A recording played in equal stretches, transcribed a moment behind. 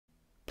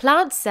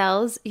Plant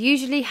cells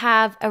usually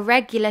have a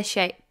regular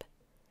shape.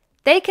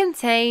 They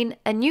contain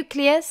a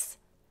nucleus,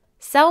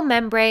 cell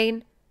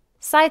membrane,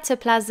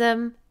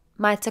 cytoplasm,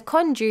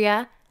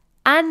 mitochondria,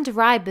 and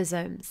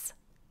ribosomes.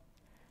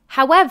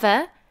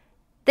 However,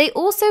 they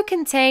also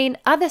contain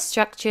other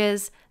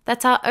structures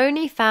that are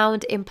only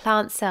found in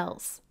plant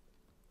cells.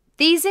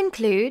 These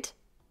include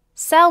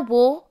cell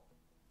wall,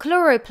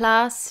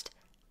 chloroplast,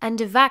 and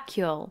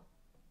vacuole.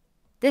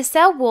 The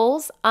cell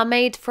walls are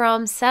made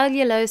from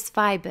cellulose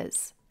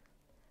fibers.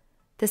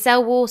 The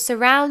cell wall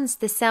surrounds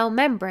the cell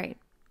membrane.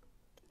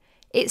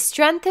 It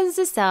strengthens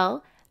the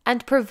cell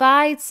and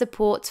provides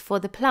support for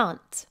the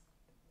plant.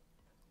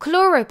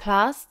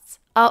 Chloroplasts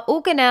are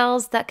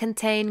organelles that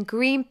contain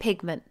green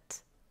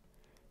pigment.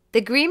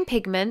 The green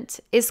pigment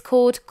is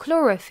called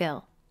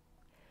chlorophyll.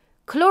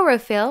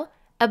 Chlorophyll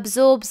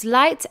absorbs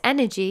light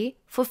energy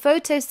for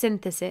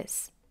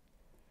photosynthesis.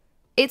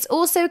 It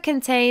also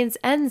contains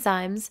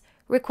enzymes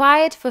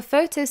required for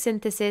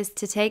photosynthesis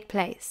to take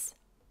place.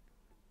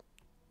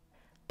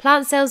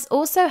 Plant cells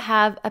also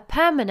have a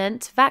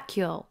permanent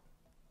vacuole.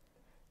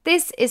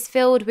 This is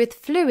filled with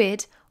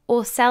fluid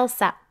or cell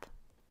sap.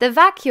 The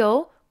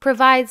vacuole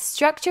provides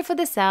structure for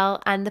the cell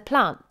and the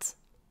plant.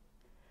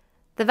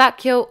 The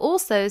vacuole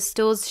also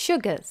stores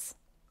sugars.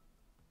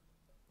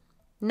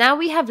 Now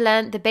we have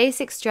learned the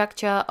basic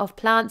structure of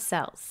plant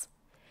cells.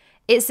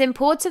 It's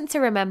important to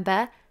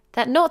remember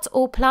that not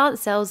all plant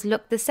cells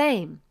look the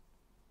same.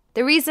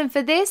 The reason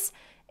for this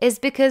is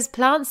because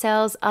plant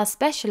cells are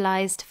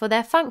specialized for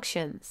their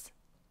functions.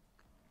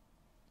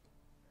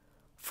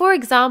 For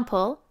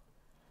example,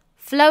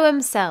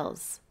 phloem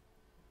cells.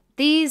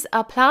 These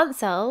are plant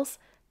cells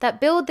that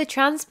build the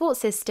transport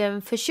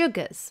system for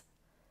sugars.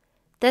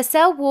 Their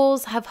cell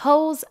walls have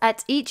holes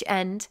at each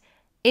end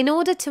in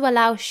order to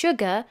allow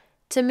sugar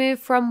to move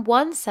from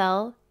one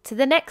cell to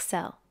the next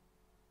cell.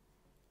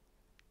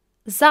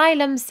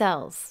 Xylem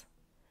cells.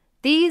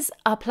 These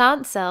are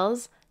plant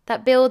cells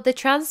that build the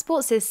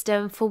transport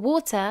system for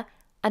water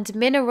and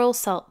mineral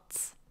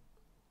salts.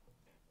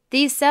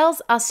 These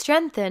cells are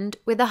strengthened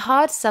with a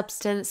hard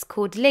substance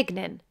called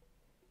lignin.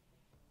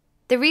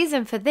 The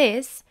reason for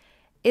this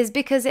is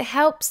because it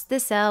helps the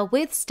cell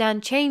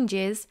withstand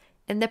changes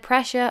in the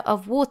pressure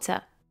of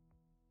water.